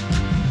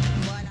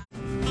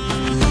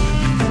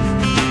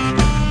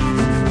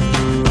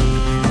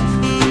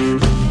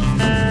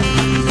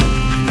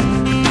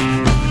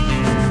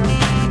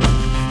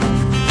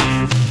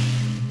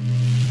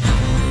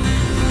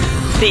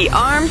 The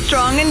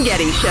Armstrong and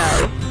Getty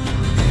Show.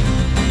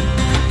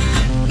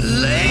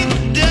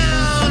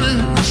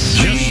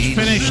 Just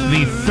finished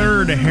the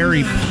third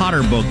Harry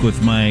Potter book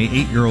with my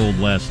 8-year-old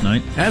last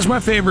night. That's my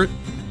favorite.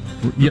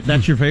 Yeah,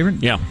 that's your favorite?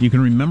 Yeah. You can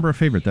remember a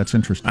favorite. That's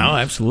interesting. Oh,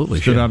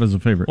 absolutely. Stood out as a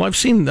favorite. Well,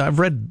 I've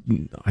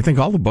read, I think,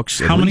 all the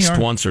books at least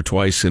once or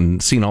twice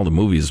and seen all the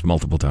movies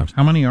multiple times.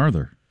 How many are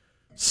there?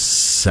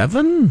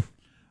 7?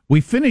 We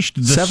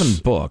finished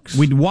 7 books.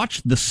 We'd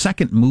watched the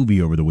second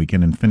movie over the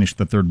weekend and finished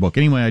the third book.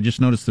 Anyway, I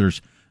just noticed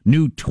there's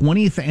new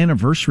 20th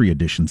anniversary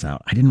editions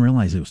out. I didn't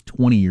realize it was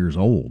 20 years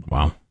old.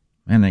 Wow.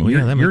 And that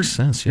makes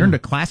sense. You're into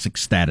classic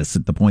status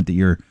at the point that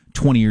you're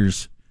 20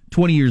 years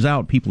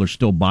out. People are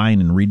still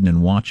buying and reading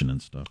and watching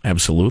and stuff.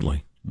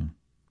 Absolutely.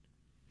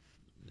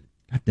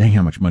 God dang,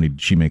 how much money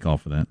did she make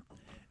off of that?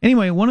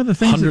 Anyway, one of the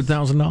things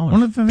 $100,000.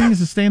 One of the things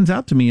that stands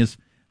out to me is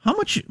how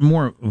much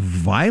more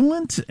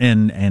violent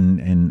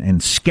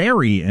and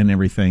scary and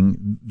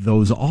everything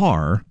those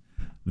are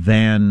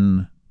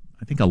than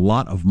I think a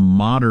lot of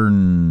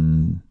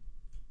modern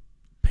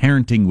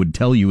parenting would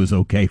tell you is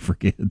okay for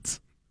kids.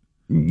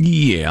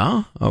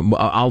 Yeah,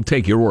 I'll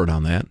take your word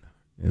on that.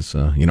 It's,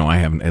 I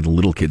haven't had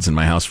little kids in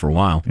my house for a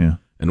while. Yeah.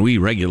 And we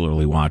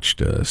regularly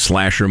watched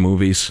slasher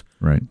movies,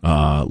 right?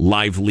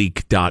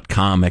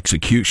 Liveleak.com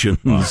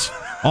executions,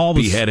 all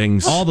the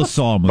beheadings, all the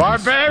Saw movies.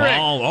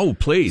 Barbaric!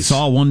 Please.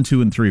 Saw 1,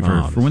 2, and 3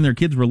 for when their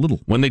kids were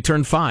little. When they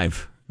turned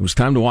 5, it was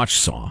time to watch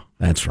Saw.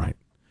 That's right.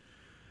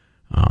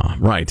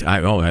 Right.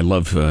 I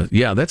love.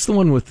 That's the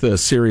one with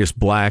Sirius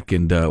Black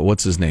and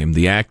what's his name?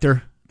 The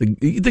actor,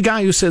 the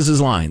guy who says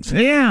his lines.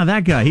 Yeah,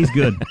 that guy. He's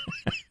good.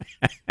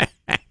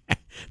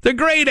 The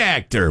great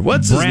actor.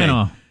 What's his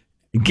name?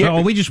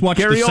 We just watched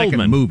Gary the second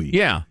Oldman. movie.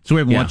 Yeah. So we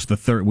haven't watched the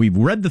third. We've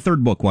read the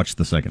third book, watched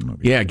the second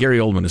movie. Yeah, Gary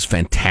Oldman is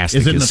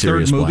fantastic. Is it in the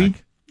Sirius third movie?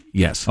 Black.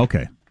 Yes.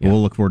 Okay. Yeah.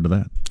 We'll look forward to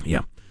that.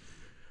 Yeah.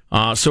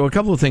 So a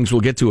couple of things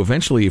we'll get to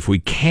eventually if we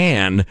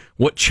can.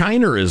 What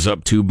China is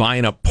up to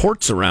buying up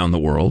ports around the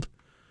world.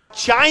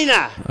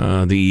 China!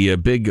 The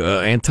big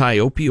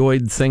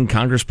anti-opioid thing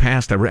Congress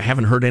passed. I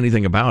haven't heard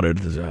anything about it.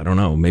 I don't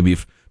know. Maybe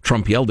if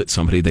Trump yelled at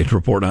somebody, they'd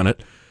report on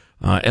it.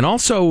 And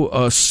also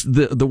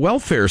the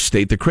welfare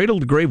state, the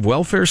cradle-to-grave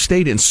welfare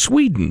state in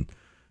Sweden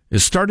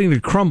is starting to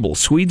crumble.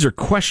 Swedes are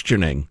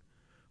questioning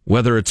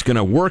whether it's going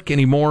to work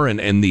anymore,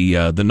 and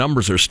the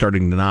numbers are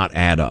starting to not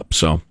add up.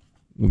 So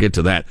we'll get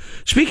to that.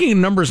 Speaking of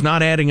numbers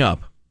not adding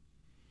up,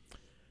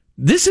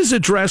 this is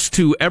addressed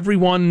to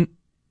everyone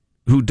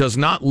who does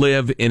not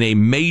live in a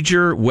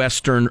major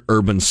Western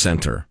urban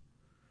center.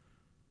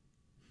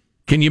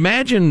 Can you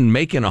imagine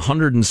making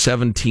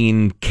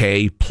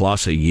 $117K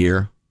plus a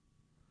year?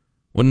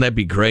 Wouldn't that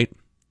be great?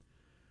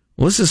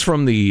 Well, this is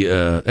from the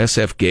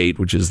SF Gate,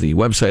 which is the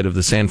website of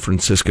the San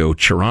Francisco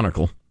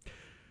Chronicle.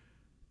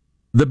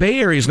 The Bay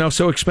Area is now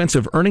so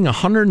expensive, earning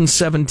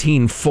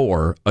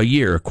 $117,400 a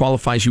year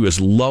qualifies you as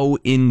low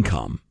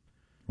income.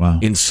 Wow.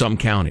 In some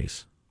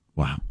counties.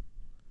 Wow.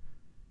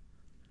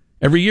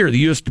 Every year, the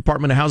U.S.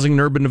 Department of Housing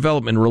and Urban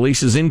Development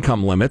releases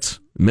income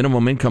limits,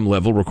 minimum income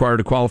level required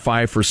to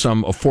qualify for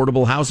some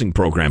affordable housing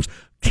programs,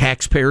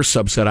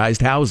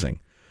 taxpayer-subsidized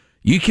housing.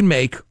 You can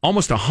make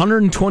almost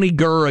 120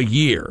 gur a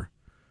year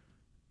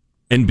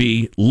and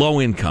be low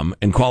income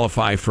and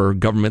qualify for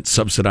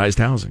government-subsidized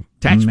housing,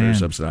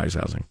 taxpayer-subsidized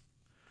housing.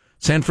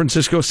 San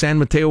Francisco, San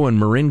Mateo, and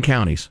Marin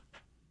counties.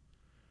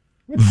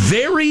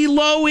 Very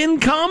low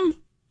income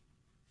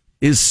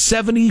is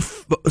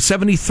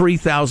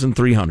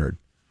 $73,300.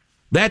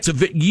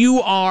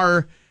 You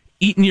are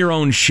eating your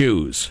own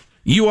shoes.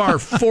 You are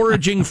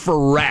foraging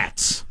for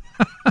rats.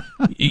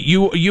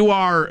 You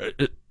are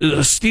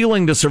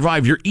stealing to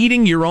survive. You're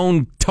eating your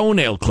own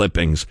toenail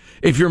clippings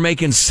if you're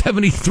making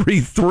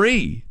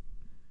 $73,300.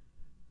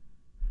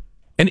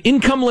 And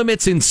income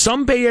limits in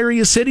some Bay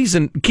Area cities,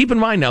 and keep in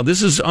mind now,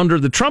 this is under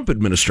the Trump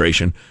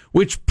administration,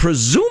 which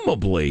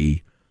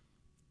presumably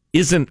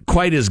isn't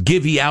quite as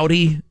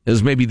givey-outy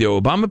as maybe the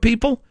Obama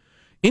people.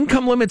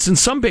 Income limits in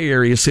some Bay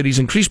Area cities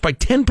increased by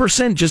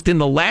 10% just in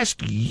the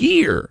last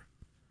year.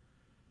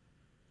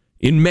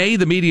 In May,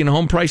 the median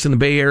home price in the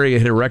Bay Area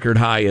hit a record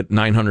high at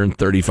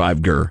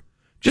 $935 gur.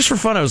 Just for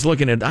fun, I was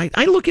looking at,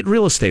 I look at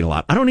real estate a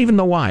lot. I don't even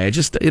know why.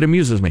 It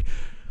amuses me.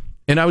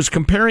 And I was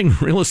comparing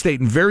real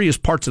estate in various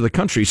parts of the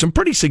country, some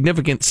pretty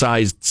significant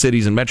sized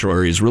cities and metro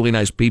areas, really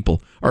nice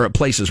people, or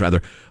places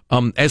rather,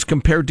 as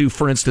compared to,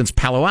 for instance,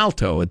 Palo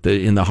Alto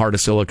in the heart of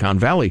Silicon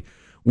Valley,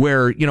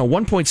 where,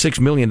 $1.6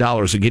 million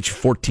would get you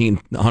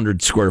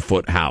 1,400 square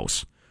foot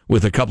house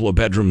with a couple of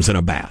bedrooms and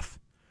a bath.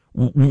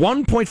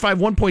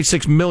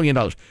 $1.6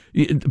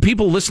 million.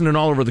 People listening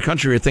all over the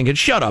country are thinking,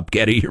 shut up,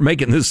 Getty, you're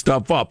making this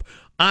stuff up.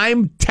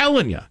 I'm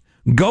telling you,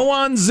 go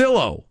on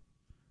Zillow.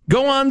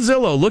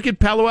 Look at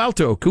Palo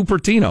Alto,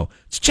 Cupertino.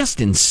 It's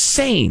just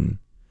insane.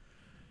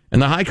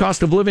 And the high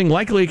cost of living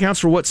likely accounts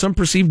for what some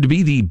perceive to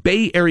be the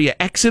Bay Area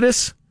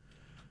exodus.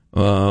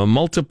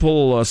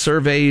 Multiple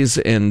surveys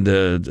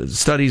and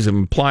studies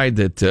implied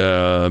that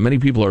many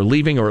people are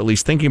leaving, or at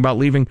least thinking about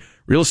leaving.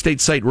 Real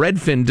estate site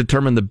Redfin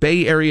determined the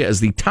Bay Area as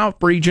the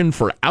top region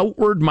for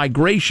outward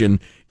migration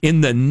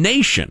in the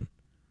nation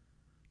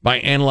by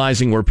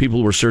analyzing where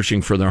people were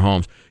searching for their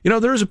homes.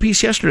 There was a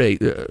piece yesterday.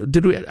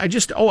 I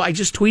just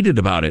tweeted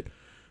about it,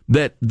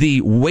 that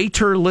the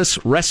waiterless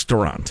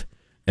restaurant,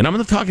 and I'm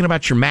not talking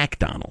about your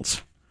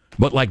McDonald's,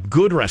 but like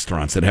good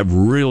restaurants that have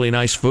really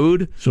nice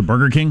food. So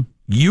Burger King?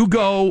 You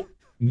go,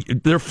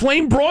 they're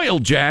flame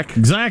broiled, Jack.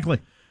 Exactly.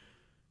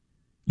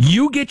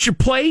 You get your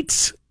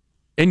plates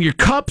and your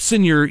cups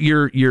and your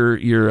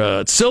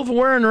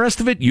silverware and the rest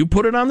of it. You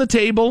put it on the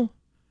table.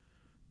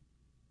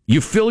 You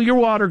fill your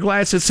water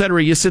glass,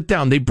 etc. You sit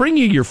down. They bring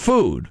you your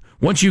food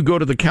once you go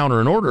to the counter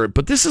and order it.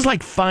 But this is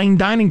like fine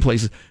dining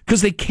places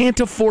because they can't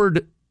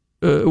afford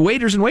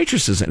waiters and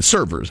waitresses and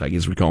servers, I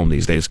guess we call them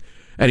these days,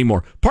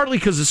 anymore. Partly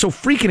because it's so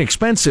freaking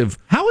expensive.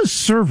 How is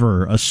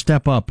server a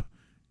step up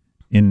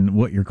in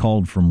what you're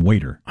called from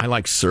waiter? I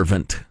like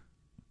servant.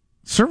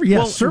 Server,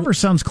 yeah, server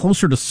sounds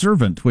closer to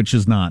servant, which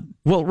is not.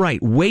 Well,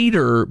 right.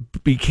 Waiter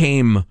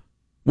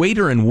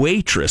and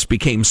waitress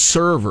became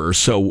server,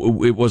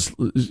 so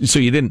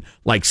you didn't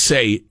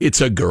say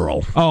it's a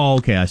girl. Oh,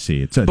 okay, I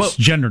see. It's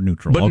gender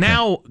neutral. But okay.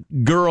 Now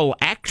girl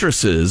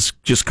actresses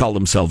just call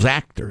themselves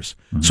actors.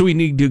 Mm-hmm. So we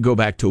need to go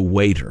back to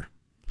waiter,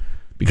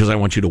 because I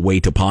want you to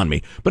wait upon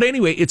me. But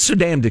anyway, it's so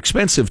damned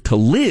expensive to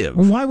live.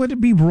 Why would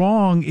it be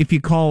wrong if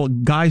you call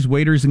guys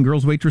waiters and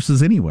girls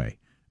waitresses anyway?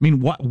 I mean,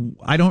 what?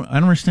 I don't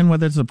understand why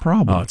that's a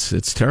problem. Oh,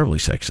 it's terribly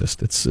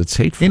sexist. It's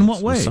hateful. In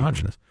what way?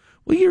 Misogynist.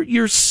 Well,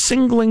 you're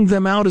singling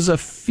them out as a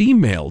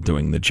female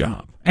doing the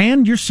job.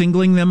 And you're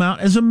singling them out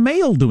as a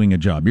male doing a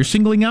job. You're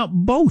singling out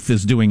both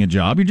as doing a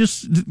job. You're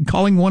just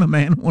calling one a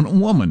man, one a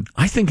woman.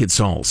 I think it's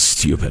all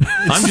stupid.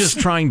 I'm just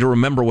trying to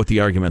remember what the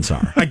arguments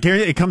are. I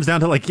guarantee it comes down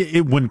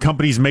to when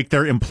companies make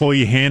their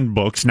employee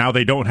handbooks, now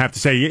they don't have to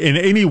say in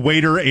any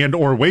waiter and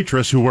or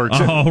waitress who works.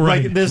 Oh,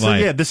 right. This is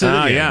it's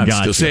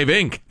to save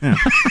ink. Yeah.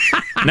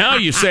 Now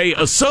you say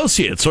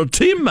associates or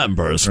team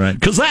members,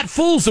 because that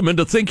fools them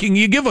into thinking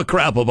you give a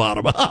crap about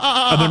them.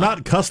 And they're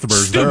not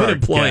customers. Stupid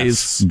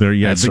employees.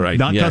 That's right.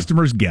 Not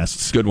customers,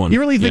 guests. Good one. You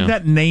really think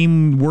that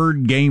name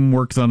word game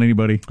works on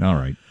anybody? All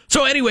right.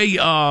 So anyway,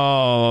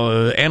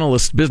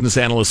 business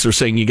analysts are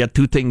saying you got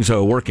two things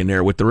working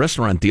there with the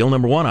restaurant deal.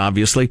 Number one,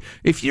 obviously,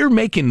 if you're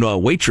making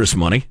waitress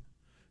money,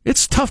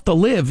 it's tough to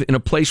live in a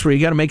place where you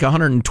got to make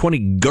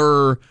 120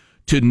 GER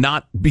to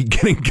not be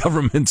getting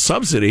government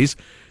subsidies.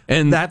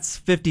 And that's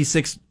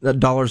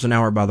 $56 an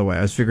hour, by the way.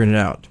 I was figuring it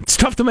out. It's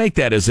tough to make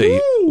that as a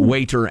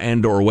waiter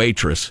and or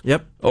waitress.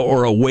 Yep.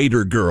 Or a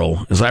waiter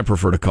girl, as I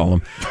prefer to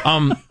call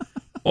them.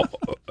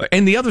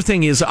 And the other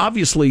thing is,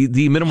 obviously,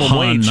 the minimum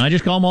wage. I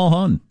just call them all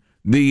Hun.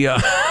 Can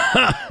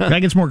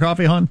I get some more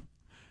coffee, hon?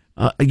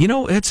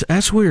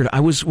 That's weird.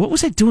 What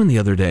was I doing the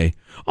other day?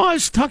 Oh, I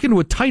was talking to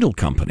a title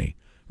company,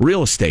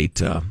 real estate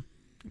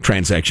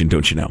transaction,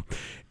 don't you know?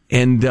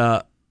 And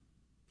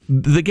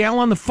the gal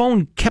on the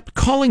phone kept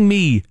calling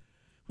me.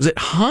 Was it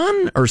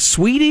hon or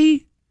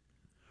sweetie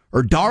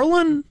or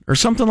darling or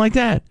something like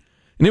that?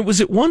 And it was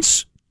at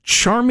once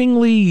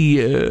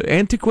charmingly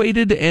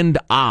antiquated and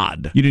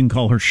odd. You didn't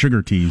call her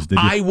sugar teas, did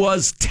you? I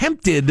was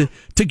tempted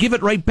to give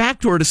it right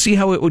back to her to see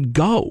how it would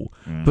go.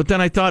 But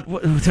then I thought,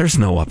 there's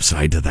no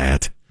upside to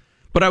that.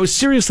 But I was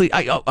seriously,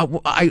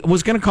 I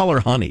was going to call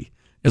her honey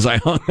as I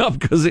hung up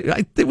because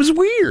it was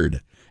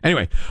weird.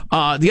 Anyway,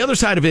 the other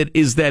side of it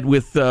is that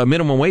with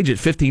minimum wage at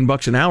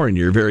 $15 an hour in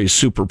your very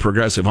super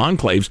progressive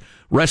enclaves,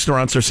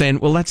 restaurants are saying,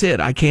 well, that's it.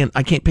 I can't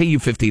pay you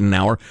 $15 an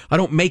hour. I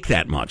don't make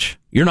that much.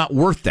 You're not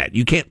worth that.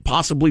 You can't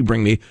possibly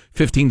bring me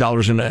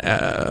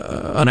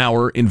 $15 an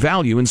hour in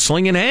value in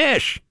slinging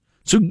hash.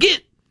 So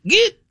get.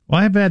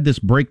 Well, I've had this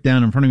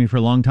breakdown in front of me for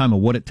a long time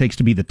of what it takes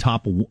to be to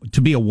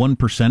be a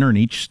 1%er in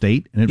each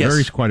state, and it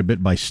varies quite a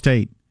bit by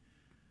state.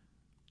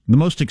 The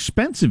most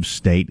expensive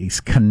state is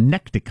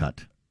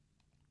Connecticut.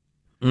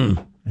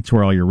 That's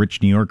where all your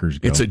rich New Yorkers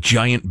go. It's a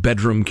giant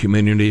bedroom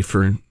community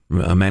for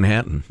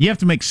Manhattan. You have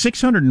to make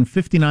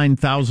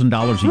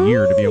 $659,000 a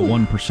year to be a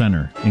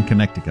 1%er in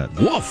Connecticut.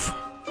 Woof!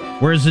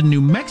 Whereas in New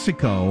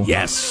Mexico...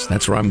 Yes,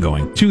 that's where I'm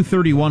going.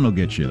 $231 will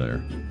get you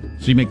there.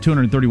 So you make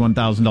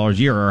 $231,000 a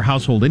year, or a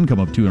household income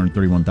of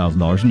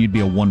 $231,000, and you'd be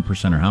a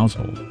 1%er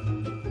household.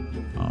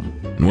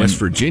 In West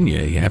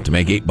Virginia, you have to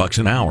make $8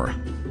 an hour.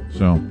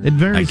 So it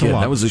varies a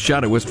lot. That was a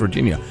shot at West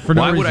Virginia.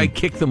 Why would I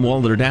kick them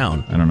while they're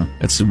down? I don't know.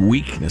 That's a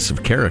weakness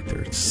of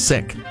character. It's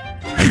sick.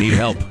 I need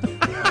help.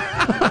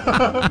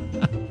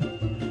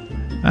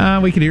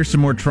 We could hear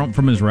some more Trump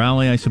from his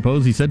rally, I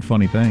suppose. He said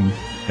funny things.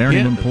 They aren't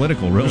even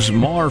political, really. There's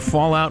more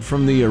fallout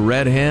from the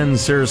Red Hen,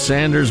 Sarah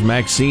Sanders,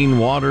 Maxine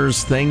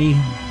Waters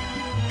thingy.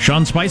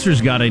 Sean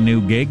Spicer's got a new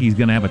gig. He's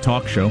going to have a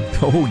talk show.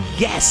 Oh,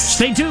 yes.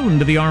 Stay tuned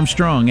to the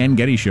Armstrong and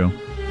Getty Show.